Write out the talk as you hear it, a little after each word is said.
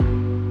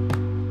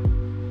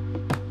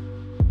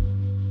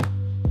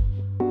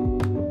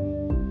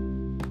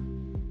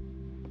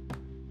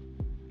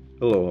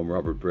Hello, I'm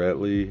Robert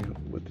Bradley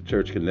with the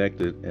Church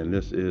Connected, and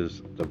this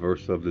is the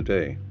verse of the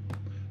day.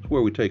 It's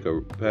where we take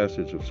a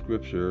passage of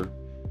scripture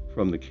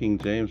from the King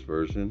James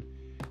Version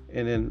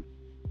and then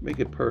make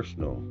it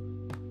personal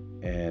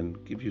and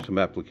give you some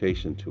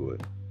application to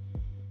it.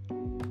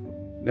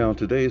 Now,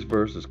 today's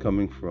verse is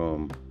coming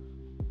from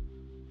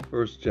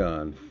 1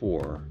 John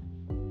 4,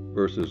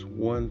 verses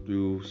 1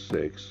 through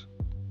 6,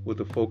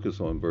 with a focus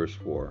on verse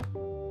 4.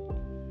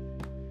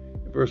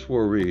 Verse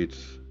 4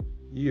 reads,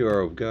 "Ye are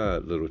of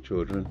God, little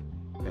children,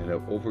 and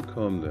have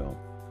overcome them,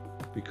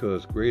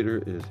 because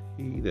greater is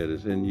he that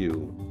is in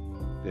you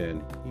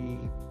than he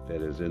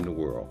that is in the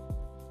world."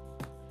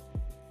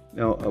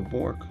 Now, a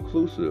more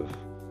conclusive,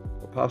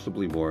 or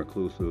possibly more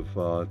inclusive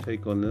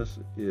take on this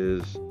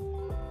is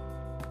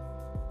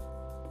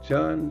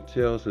John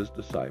tells his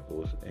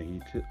disciples,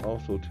 and he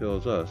also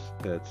tells us,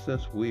 that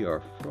since we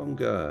are from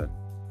God,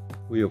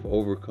 we have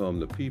overcome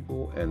the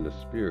people and the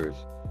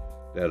spirits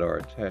that are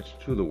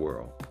attached to the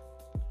world.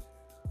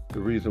 The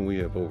reason we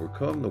have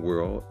overcome the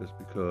world is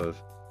because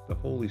the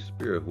Holy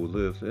Spirit who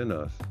lives in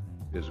us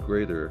is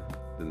greater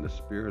than the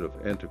spirit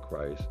of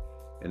Antichrist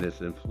and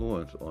its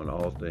influence on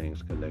all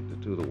things connected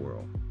to the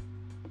world.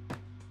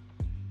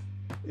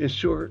 In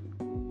short,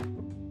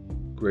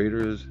 greater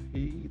is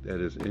he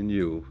that is in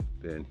you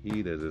than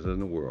he that is in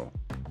the world.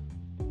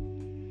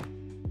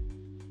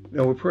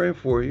 Now, we're praying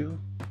for you.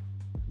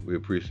 We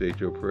appreciate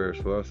your prayers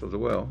for us as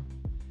well.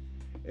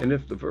 And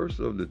if the verse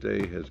of the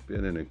day has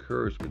been an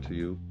encouragement to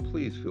you,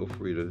 please feel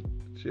free to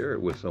share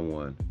it with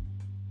someone.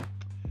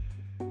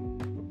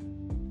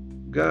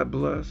 God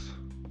bless.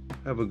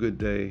 Have a good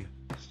day.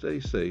 Stay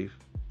safe.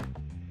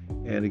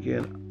 And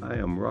again, I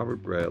am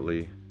Robert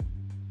Bradley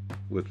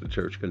with the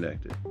Church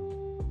Connected.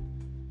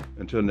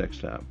 Until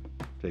next time,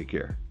 take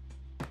care.